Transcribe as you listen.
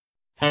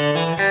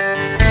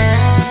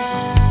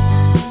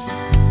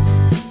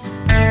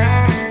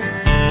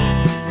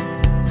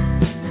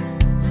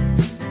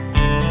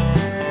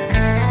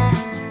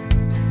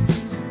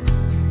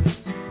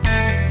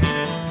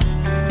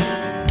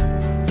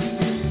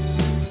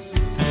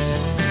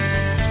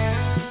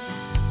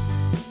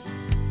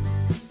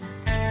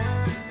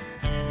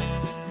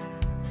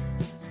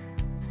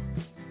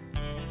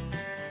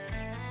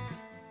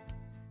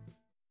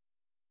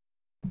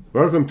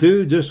Welcome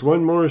to Just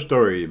One More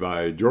Story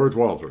by George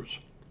Walters,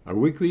 a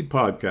weekly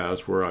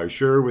podcast where I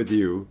share with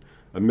you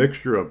a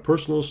mixture of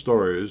personal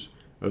stories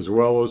as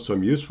well as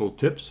some useful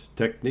tips,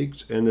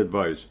 techniques, and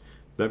advice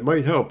that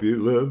might help you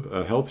live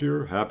a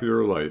healthier,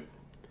 happier life.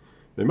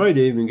 They might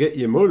even get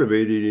you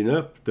motivated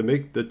enough to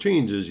make the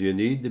changes you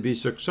need to be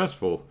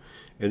successful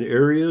in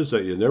areas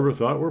that you never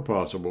thought were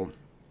possible.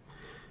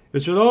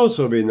 It should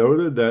also be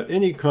noted that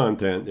any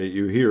content that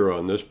you hear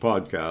on this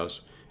podcast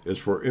is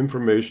for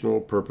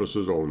informational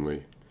purposes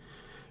only.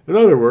 In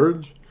other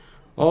words,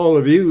 all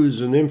the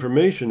views and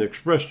information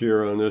expressed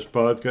here on this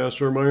podcast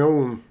are my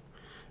own,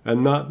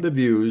 and not the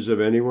views of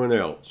anyone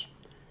else.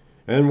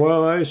 And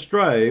while I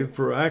strive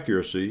for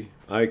accuracy,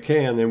 I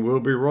can and will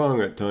be wrong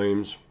at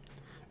times,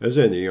 as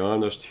any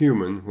honest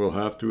human will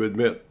have to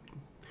admit.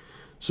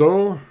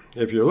 So,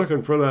 if you're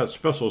looking for that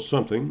special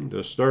something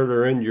to start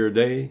or end your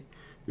day,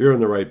 you're in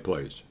the right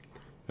place.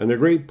 And the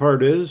great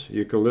part is,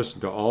 you can listen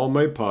to all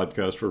my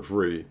podcasts for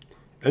free,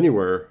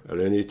 anywhere, at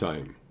any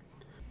time.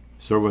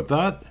 So with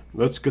that,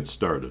 let's get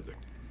started.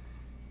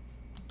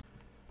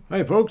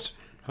 Hi folks,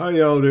 how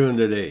y'all doing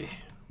today?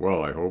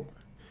 Well, I hope.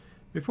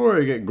 Before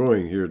I get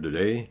going here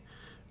today,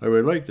 I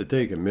would like to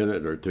take a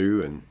minute or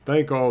two and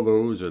thank all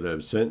those that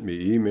have sent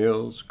me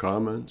emails,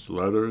 comments,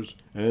 letters,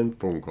 and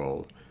phone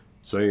calls,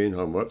 saying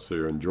how much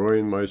they're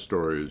enjoying my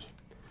stories.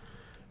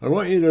 I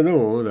want you to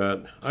know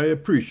that I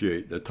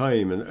appreciate the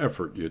time and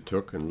effort you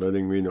took in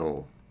letting me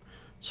know.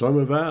 Some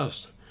have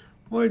asked,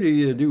 why do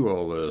you do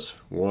all this,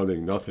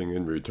 wanting nothing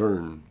in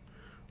return?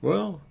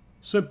 Well,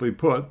 simply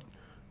put,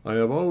 I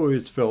have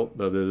always felt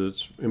that it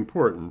is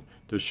important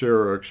to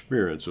share our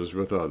experiences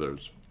with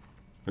others.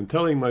 And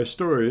telling my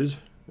stories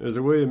is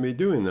a way of me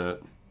doing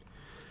that.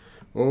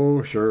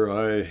 Oh, sure,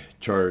 I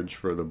charge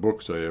for the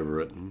books I have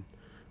written,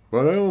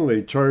 but I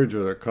only charge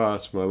what it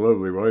costs my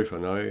lovely wife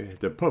and I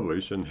to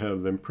publish and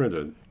have them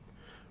printed.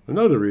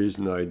 Another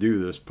reason I do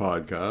this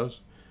podcast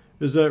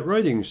is that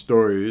writing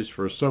stories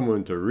for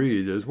someone to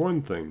read is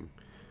one thing,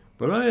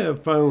 but I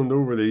have found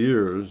over the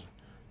years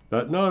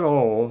that not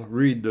all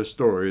read the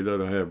story that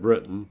I have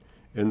written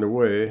in the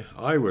way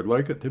I would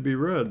like it to be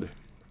read,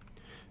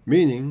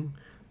 meaning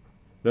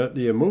that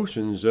the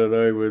emotions that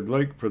I would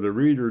like for the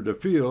reader to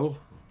feel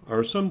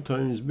are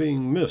sometimes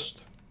being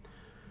missed.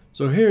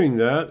 So hearing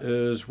that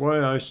is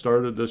why I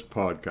started this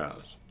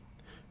podcast.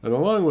 And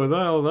along with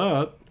all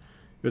that,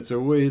 it's a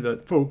way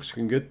that folks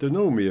can get to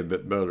know me a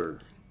bit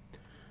better.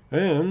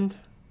 And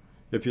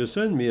if you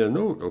send me a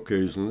note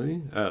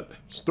occasionally at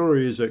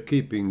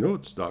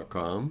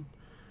stories@keepingnotes.com,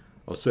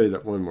 I'll say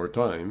that one more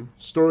time,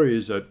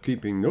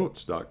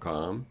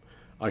 stories@keepingnotes.com,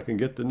 I can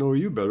get to know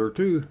you better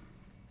too.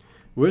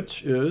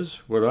 Which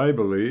is what I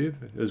believe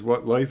is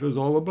what life is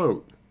all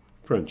about,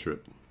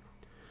 friendship.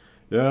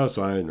 Yes,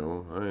 I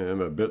know, I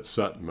am a bit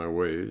set in my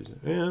ways,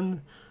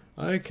 and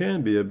I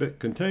can be a bit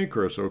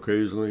cantankerous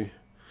occasionally.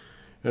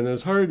 And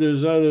as hard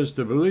as that is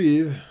to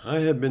believe,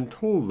 I have been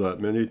told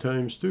that many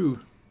times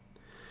too.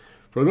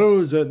 For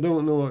those that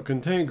don't know what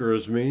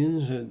cantankerous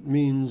means, it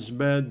means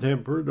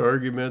bad-tempered,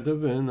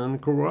 argumentative, and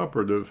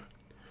uncooperative.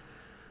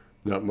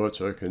 Not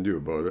much I can do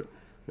about it,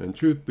 and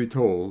truth be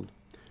told,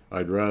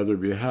 I'd rather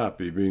be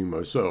happy being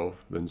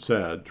myself than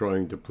sad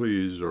trying to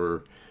please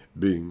or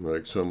being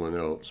like someone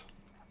else.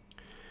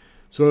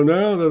 So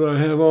now that I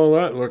have all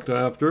that looked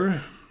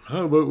after,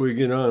 how about we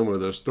get on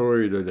with the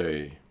story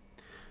today?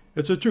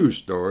 It's a true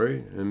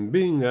story, and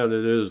being that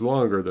it is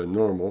longer than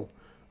normal,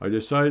 I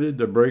decided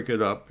to break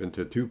it up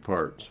into two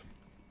parts.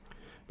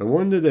 The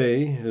one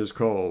today is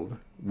called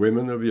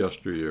Women of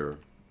Yesteryear.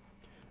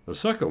 The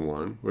second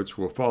one, which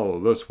will follow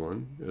this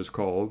one, is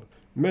called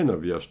Men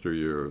of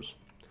Yesteryears.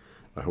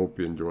 I hope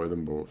you enjoy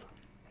them both.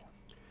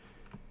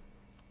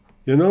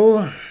 You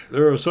know,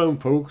 there are some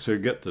folks who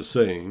get to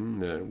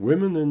saying that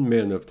women and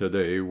men of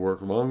today work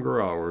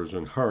longer hours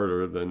and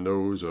harder than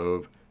those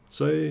of,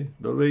 say,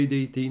 the late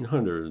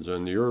 1800s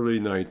and the early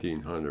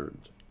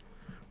 1900s.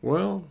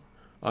 Well,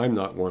 I'm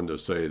not one to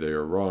say they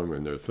are wrong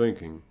in their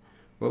thinking,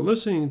 but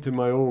listening to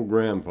my old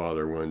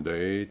grandfather one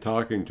day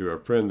talking to a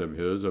friend of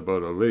his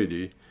about a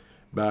lady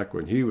back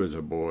when he was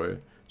a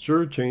boy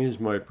sure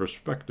changed my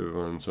perspective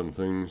on some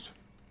things.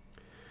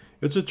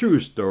 It's a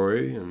true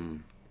story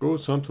and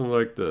goes something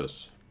like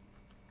this.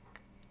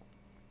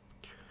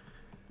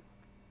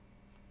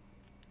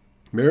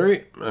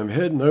 Mary, I'm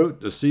heading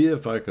out to see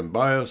if I can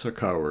buy us a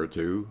cow or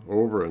two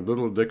over in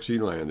Little Dixie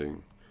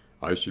Landing.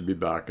 I should be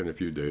back in a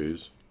few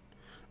days.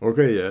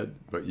 Okay, Ed,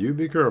 but you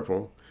be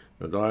careful,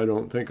 as I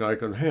don't think I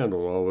can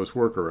handle all this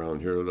work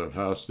around here that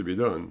has to be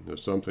done if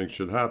something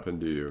should happen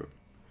to you.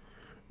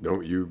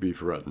 Don't you be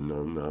fretting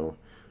none now.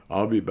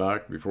 I'll be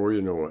back before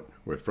you know it,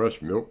 with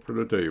fresh milk for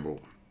the table.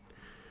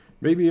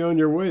 Maybe on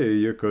your way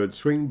you could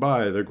swing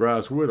by the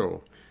Grass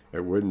Widow.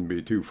 It wouldn't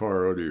be too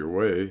far out of your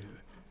way,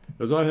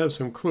 as I have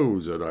some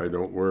clothes that I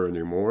don't wear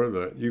anymore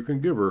that you can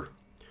give her.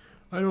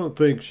 I don't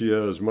think she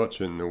has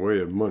much in the way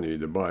of money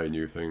to buy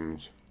new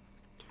things.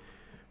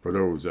 For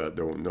those that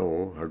don't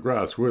know, a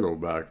Grass Widow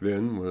back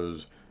then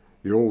was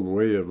the old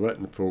way of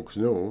letting folks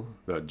know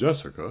that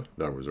Jessica,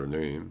 that was her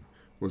name,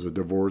 was a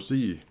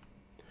divorcee.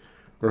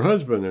 Her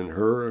husband and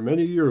her,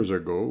 many years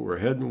ago, were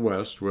heading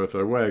west with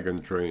a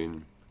wagon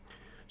train.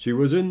 She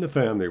was in the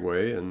family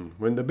way, and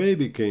when the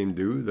baby came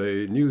due,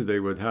 they knew they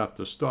would have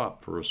to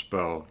stop for a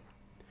spell.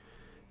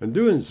 In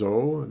doing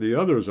so, the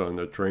others on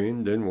the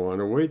train didn't want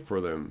to wait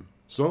for them,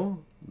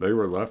 so they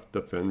were left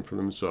to fend for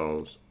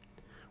themselves,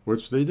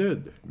 which they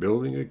did,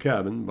 building a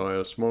cabin by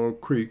a small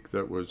creek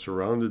that was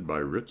surrounded by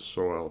rich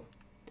soil.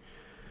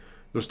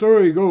 The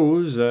story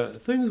goes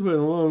that things went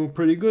along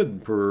pretty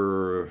good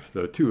for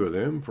the two of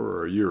them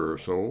for a year or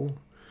so.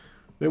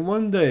 Then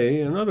one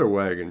day another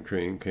wagon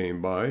train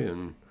came by,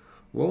 and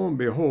lo and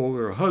behold,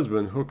 her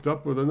husband hooked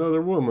up with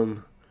another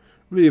woman,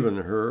 leaving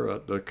her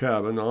at the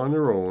cabin on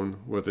her own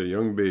with a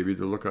young baby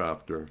to look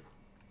after.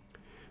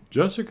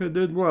 Jessica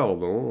did well,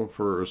 though,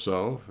 for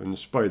herself, in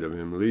spite of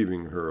him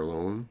leaving her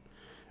alone,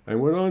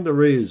 and went on to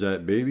raise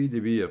that baby to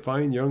be a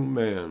fine young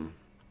man.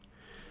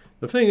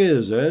 The thing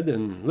is, Ed,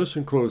 and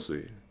listen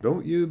closely,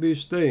 don't you be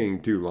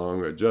staying too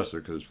long at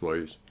Jessica's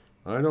place.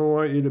 I don't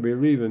want you to be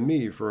leaving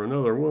me for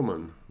another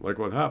woman, like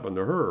what happened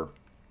to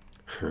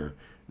her.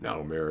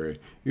 Now,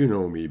 Mary, you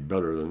know me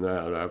better than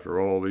that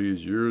after all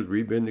these years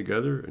we've been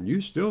together, and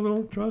you still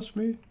don't trust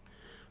me?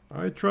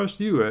 I trust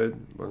you,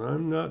 Ed, but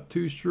I'm not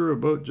too sure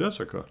about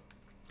Jessica.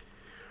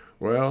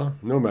 Well,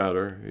 no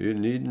matter. You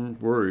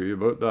needn't worry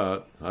about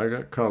that. I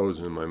got cows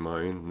in my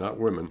mind, not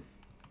women.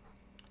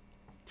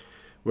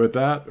 With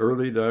that,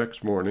 early the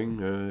next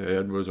morning,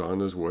 Ed was on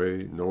his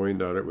way, knowing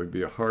that it would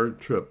be a hard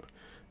trip,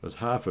 as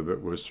half of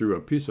it was through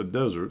a piece of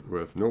desert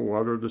with no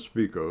water to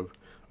speak of,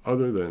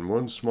 other than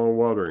one small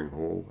watering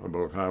hole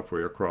about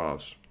halfway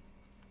across.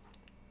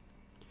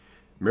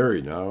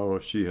 Mary now,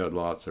 she had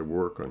lots of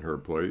work on her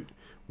plate,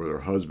 with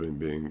her husband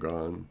being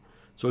gone,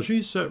 so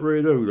she set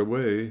right out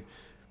away,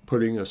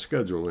 putting a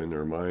schedule in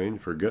her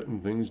mind for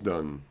getting things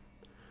done.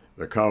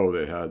 The cow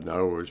they had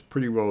now was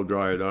pretty well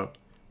dried up,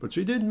 but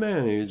she did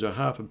manage a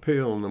half a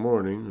pail in the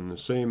morning and the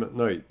same at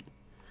night.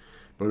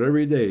 But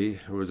every day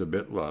it was a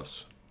bit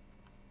less.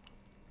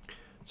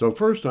 So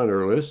first on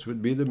her list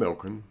would be the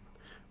milking.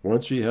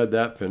 Once she had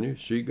that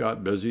finished, she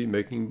got busy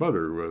making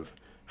butter with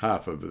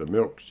half of the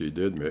milk she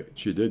did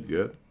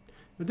get.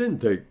 It didn't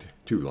take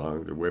too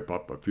long to whip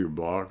up a few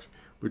blocks,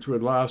 which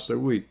would last a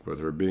week with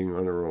her being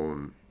on her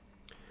own.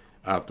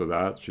 After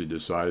that, she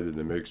decided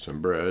to make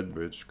some bread,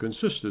 which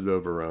consisted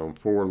of around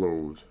 4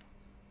 loaves.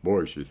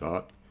 Boy, she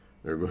thought,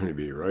 they're going to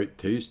be right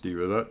tasty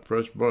with that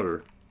fresh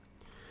butter.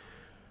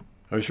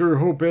 I sure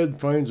hope Ed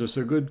finds us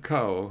a good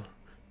cow.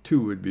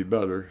 2 would be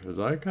better, as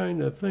I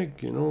kind of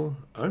think,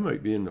 I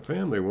might be in the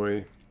family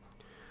way.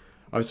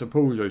 I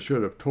suppose I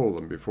should have told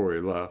him before he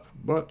left,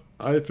 but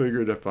I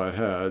figured if I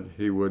had,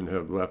 he wouldn't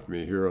have left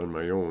me here on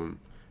my own,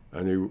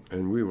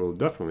 and we will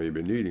definitely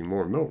be needing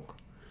more milk,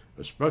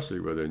 especially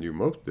with a new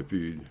mouth to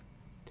feed.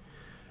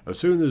 As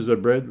soon as the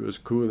bread was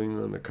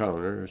cooling on the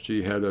counter,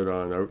 she headed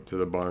on out to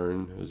the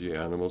barn, as the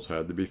animals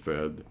had to be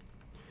fed.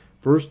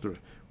 First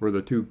were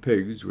the 2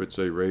 pigs, which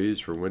they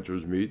raised for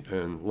winter's meat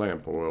and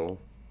lamp oil.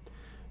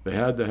 They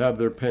had to have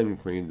their pen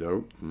cleaned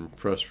out and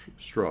fresh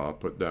straw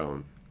put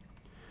down.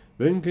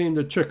 Then came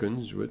the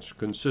chickens, which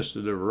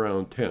consisted of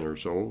around 10 or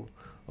so,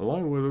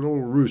 along with an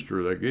old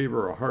rooster that gave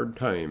her a hard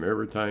time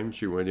every time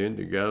she went in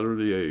to gather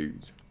the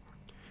eggs.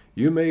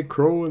 You may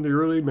crow in the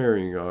early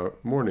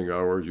morning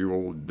hours, you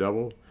old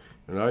devil,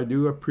 and I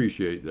do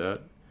appreciate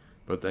that,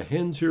 but the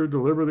hens here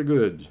deliver the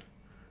goods.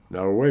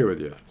 Now away with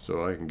you,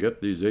 so I can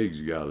get these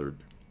eggs gathered.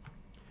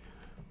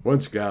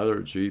 Once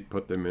gathered, she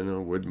put them in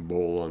a wooden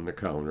bowl on the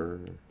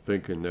counter,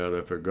 thinking that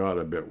if it got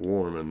a bit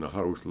warm in the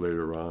house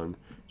later on,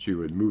 she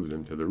would move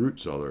them to the root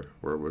cellar,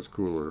 where it was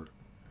cooler.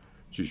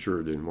 She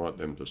sure didn't want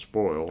them to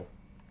spoil.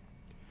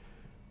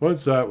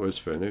 Once that was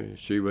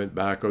finished, she went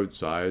back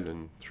outside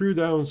and threw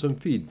down some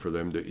feed for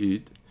them to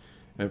eat,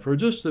 and for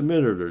just a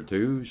minute or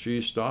two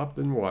she stopped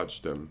and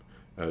watched them,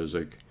 as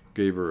it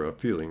gave her a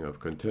feeling of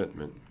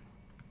contentment.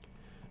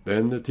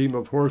 Then the team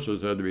of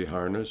horses had to be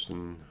harnessed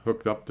and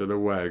hooked up to the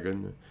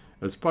wagon,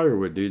 as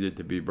firewood needed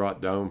to be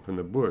brought down from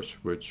the bush,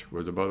 which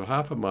was about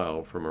half a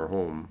mile from her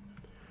home.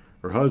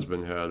 Her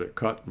husband had it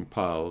cut and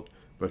piled,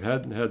 but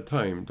hadn't had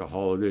time to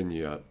haul it in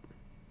yet.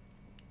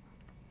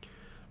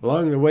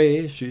 Along the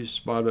way, she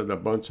spotted a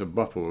bunch of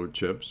buffalo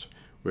chips,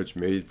 which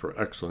made for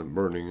excellent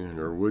burning in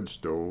her wood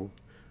stove,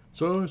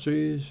 so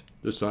she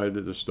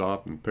decided to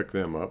stop and pick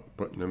them up,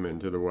 putting them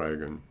into the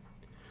wagon.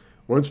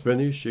 Once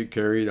finished, she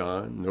carried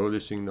on,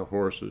 noticing the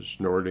horses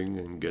snorting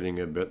and getting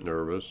a bit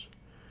nervous.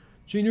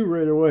 She knew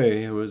right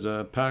away it was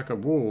a pack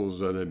of wolves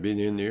that had been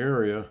in the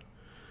area,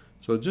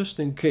 so just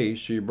in case,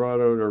 she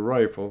brought out her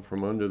rifle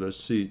from under the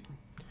seat.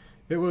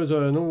 It was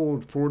an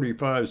old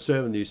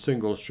 .45-70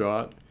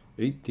 single-shot,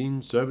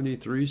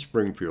 1873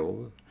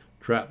 Springfield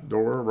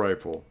trapdoor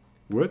rifle,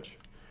 which,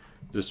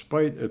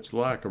 despite its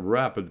lack of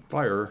rapid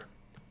fire,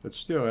 it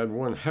still had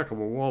one heck of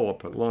a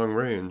wallop at long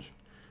range,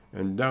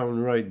 and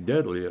downright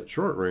deadly at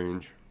short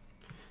range.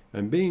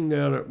 And being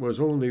that it was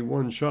only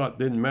one shot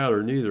didn't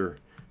matter neither,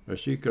 as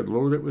she could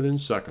load it within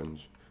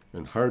seconds,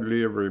 and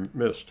hardly ever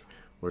missed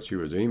what she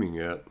was aiming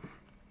at.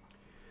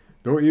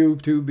 Don't you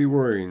two be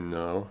worrying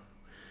now,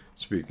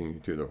 speaking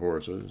to the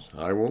horses.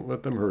 I won't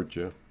let them hurt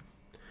you.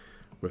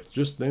 With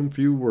just them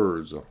few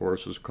words, the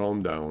horses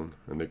calmed down,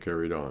 and they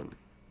carried on.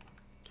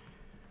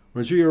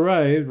 When she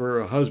arrived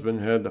where her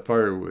husband had the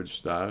firewood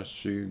stashed,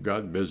 she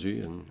got busy,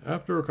 and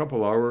after a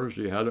couple hours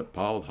she had it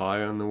piled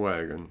high on the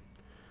wagon.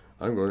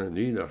 I'm going to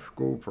need to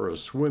go for a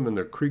swim in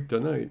the creek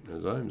tonight,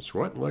 as I'm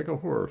sweating like a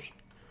horse.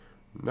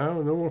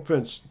 Now, no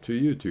offense to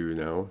you two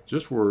now,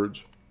 just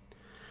words.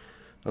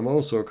 I'm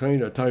also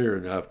kind of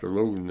tired after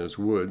loading this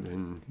wood,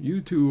 and you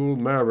two old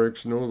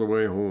mavericks know the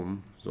way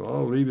home, so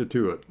I'll leave you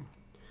to it.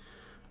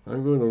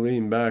 I'm going to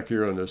lean back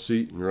here on the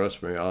seat and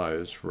rest my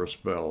eyes for a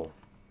spell.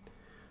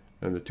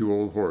 And the two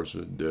old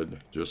horses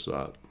did just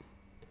that.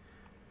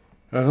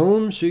 At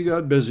home, she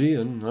got busy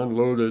and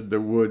unloaded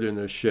the wood in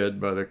a shed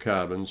by the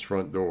cabin's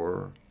front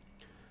door.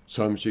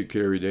 Some she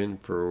carried in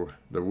for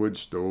the wood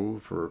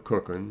stove for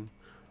cooking,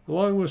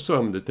 along with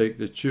some to take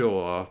the chill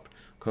off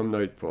come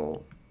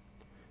nightfall.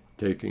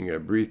 Taking a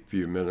brief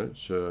few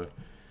minutes,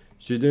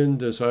 she then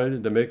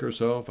decided to make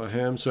herself a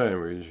ham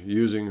sandwich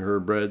using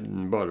her bread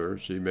and butter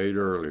she made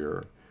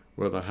earlier,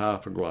 with a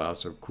half a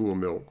glass of cool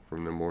milk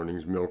from the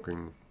morning's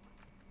milking.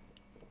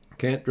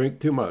 Can't drink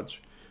too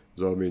much,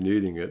 as I'll be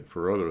needing it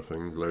for other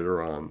things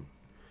later on.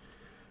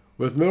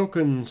 With milk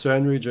and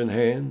sandwich in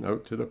hand,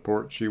 out to the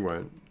porch she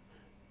went,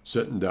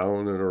 sitting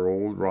down in her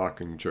old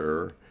rocking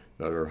chair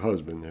that her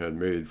husband had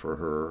made for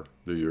her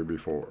the year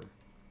before.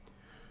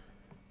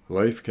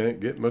 Life can't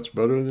get much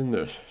better than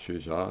this, she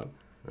thought,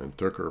 and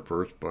took her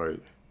first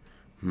bite.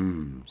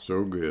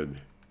 So good.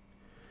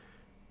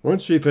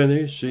 Once she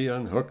finished, she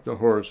unhooked the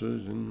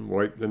horses and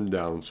wiped them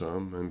down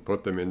some and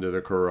put them into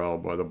the corral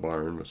by the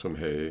barn with some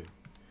hay.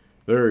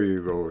 There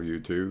you go, you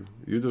two.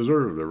 You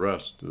deserve the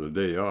rest of the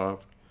day off.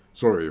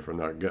 Sorry for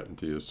not getting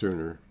to you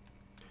sooner.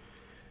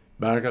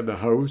 Back at the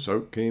house,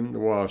 out came the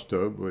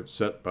washtub, which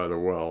set by the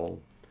well.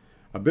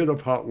 A bit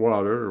of hot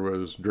water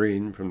was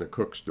drained from the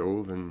cook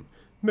stove and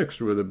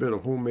mixed with a bit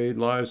of homemade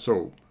lye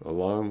soap,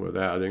 along with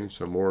adding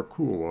some more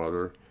cool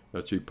water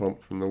that she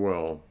pumped from the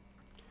well.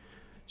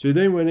 She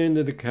then went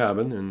into the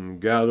cabin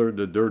and gathered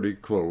the dirty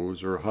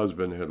clothes her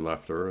husband had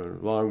left her,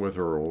 along with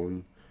her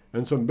own,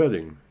 and some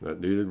bedding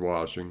that needed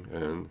washing,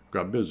 and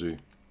got busy.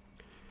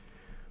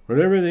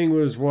 When everything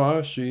was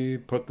washed, she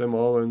put them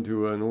all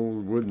into an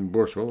old wooden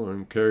bushel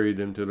and carried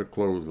them to the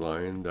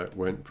clothesline that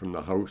went from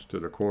the house to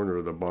the corner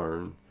of the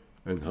barn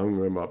and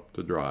hung them up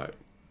to dry.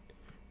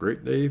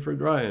 Great day for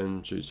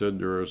drying, she said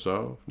to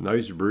herself.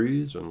 Nice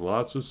breeze and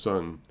lots of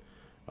sun.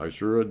 I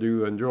sure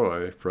do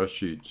enjoy fresh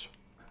sheets.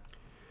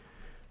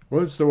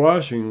 Once the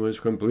washing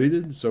was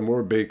completed, some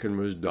more baking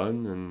was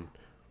done, and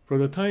for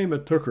the time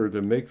it took her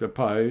to make the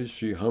pies,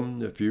 she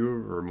hummed a few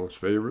of her most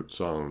favorite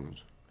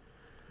songs.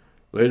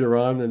 Later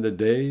on in the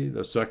day,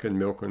 the second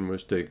milking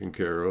was taken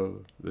care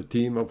of. The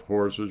team of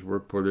horses were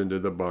put into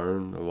the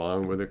barn,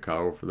 along with a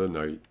cow for the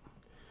night,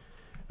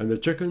 and the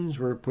chickens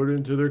were put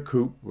into their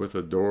coop with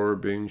the door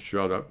being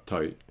shut up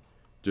tight,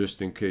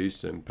 just in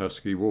case them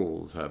pesky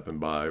wolves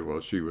happened by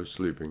while she was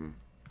sleeping.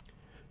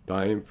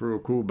 Time for a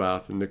cool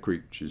bath in the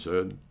creek, she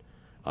said.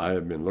 I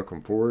have been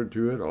looking forward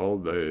to it all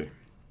day.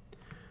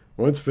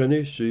 Once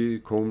finished, she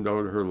combed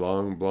out her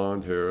long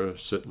blonde hair,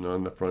 sitting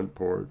on the front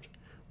porch,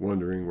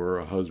 wondering where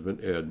her husband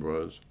Ed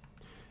was,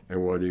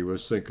 and what he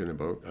was thinking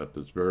about at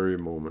this very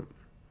moment.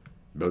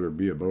 Better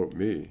be about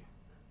me.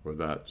 With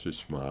that, she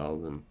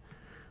smiled and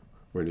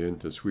went in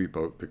to sweep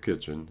out the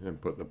kitchen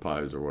and put the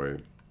pies away.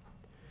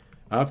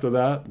 After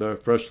that, the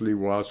freshly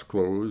washed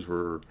clothes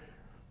were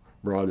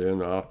brought in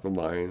off the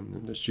line,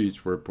 and the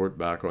sheets were put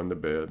back on the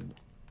bed.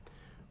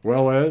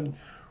 Well, Ed,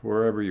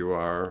 wherever you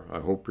are,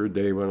 I hope your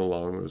day went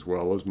along as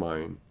well as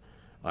mine.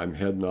 I'm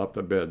heading off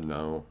to bed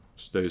now.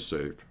 Stay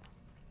safe.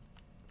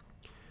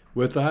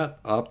 With that,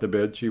 off to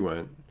bed she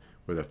went,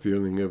 with a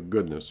feeling of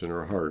goodness in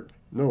her heart,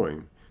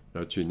 knowing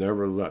that she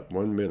never let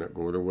 1 minute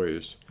go to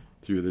waste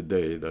through the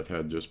day that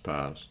had just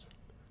passed.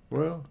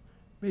 Well,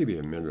 maybe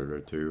a minute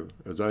or two,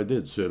 as I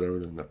did sit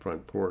out on the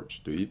front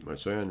porch to eat my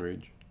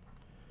sandwich.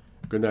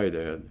 Good night,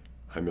 Ed.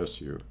 I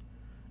miss you.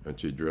 And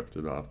she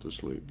drifted off to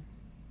sleep.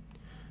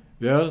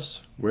 Yes,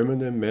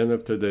 women and men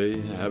of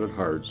today have it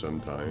hard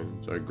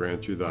sometimes, I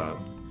grant you that.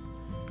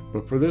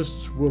 But for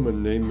this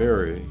woman named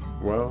Mary,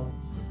 well,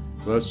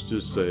 let's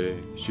just say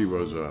she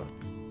was a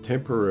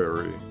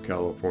temporary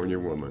California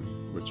woman,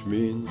 which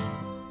means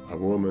a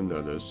woman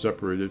that is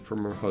separated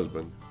from her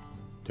husband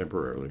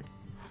temporarily.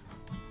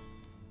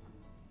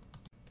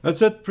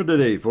 That's it for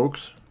today,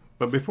 folks.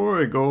 But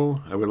before I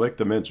go, I would like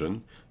to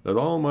mention that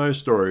all my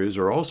stories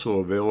are also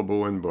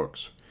available in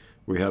books.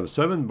 We have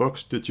 7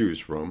 books to choose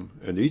from,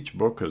 and each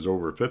book has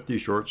over 50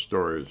 short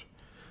stories.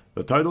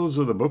 The titles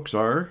of the books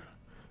are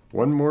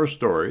One More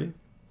Story,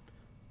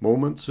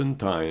 Moments in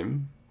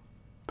Time,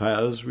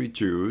 Paths We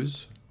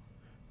Choose,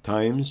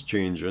 Time's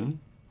Changin',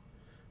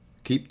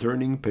 Keep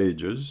Turning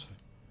Pages,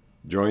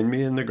 Join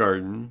Me in the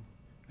Garden,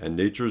 and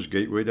Nature's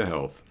Gateway to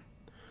Health.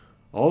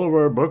 All of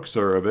our books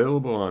are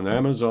available on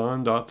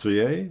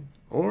Amazon.ca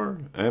or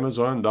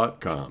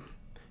Amazon.com.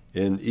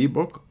 in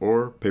ebook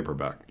or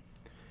paperback.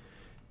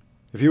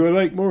 If you would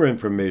like more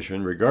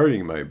information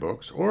regarding my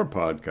books or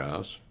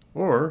podcasts,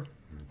 or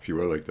if you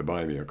would like to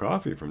buy me a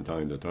coffee from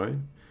time to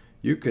time,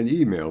 you can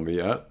email me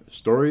at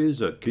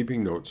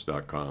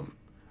stories@keepingnotes.com.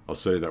 I'll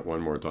say that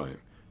one more time.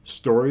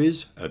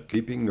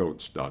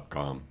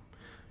 stories@keepingnotes.com.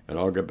 And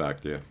I'll get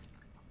back to you.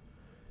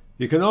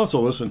 You can also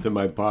listen to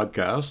my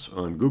podcasts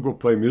on Google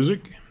Play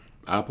Music,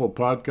 Apple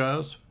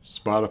Podcasts,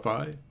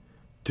 Spotify,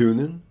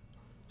 TuneIn,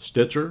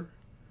 Stitcher,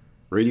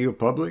 Radio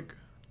Public,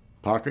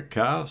 Pocket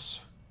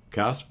Casts,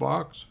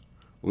 Castbox,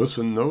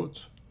 Listen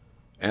Notes,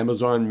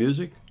 Amazon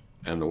Music,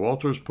 and the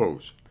Walters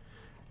Post.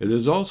 It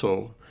is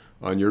also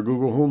on your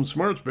Google Home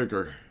smart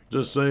speaker.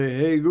 Just say,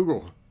 "Hey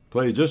Google,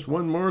 play Just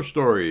One More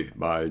Story"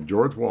 by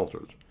George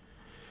Walters.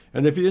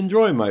 And if you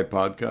enjoy my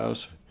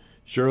podcasts,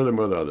 share them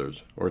with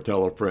others or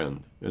tell a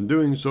friend. In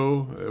doing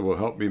so, it will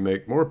help me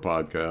make more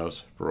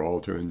podcasts for all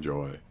to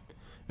enjoy.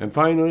 And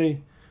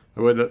finally,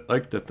 I would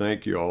like to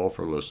thank you all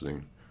for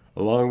listening,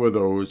 along with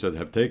those that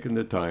have taken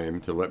the time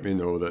to let me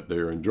know that they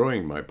are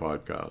enjoying my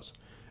podcast.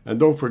 And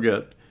don't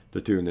forget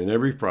to tune in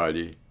every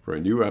Friday for a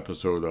new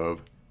episode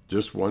of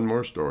Just One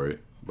More Story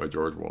by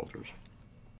George Walters.